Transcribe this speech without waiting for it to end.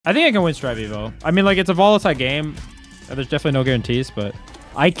I think I can win Strive Evo. I mean, like, it's a volatile game. There's definitely no guarantees, but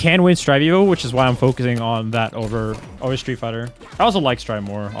I can win Strive Evo, which is why I'm focusing on that over Street Fighter. I also like Strive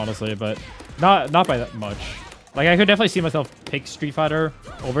more, honestly, but not by that much. Like, I could definitely see myself pick Street Fighter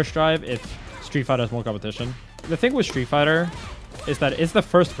over Strive if Street Fighter has more competition. The thing with Street Fighter is that it's the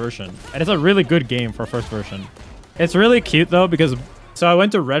first version, and it's a really good game for first version. It's really cute, though, because... So I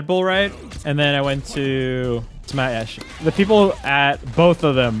went to Red Bull, right? And then I went to Smash. The people at both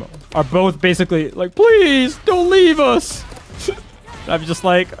of them are both basically like, please, don't leave us. I'm just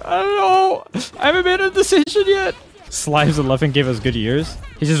like, I don't know. I haven't made a decision yet. Slimes and Leffen gave us good years.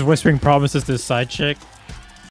 He's just whispering promises to his side chick.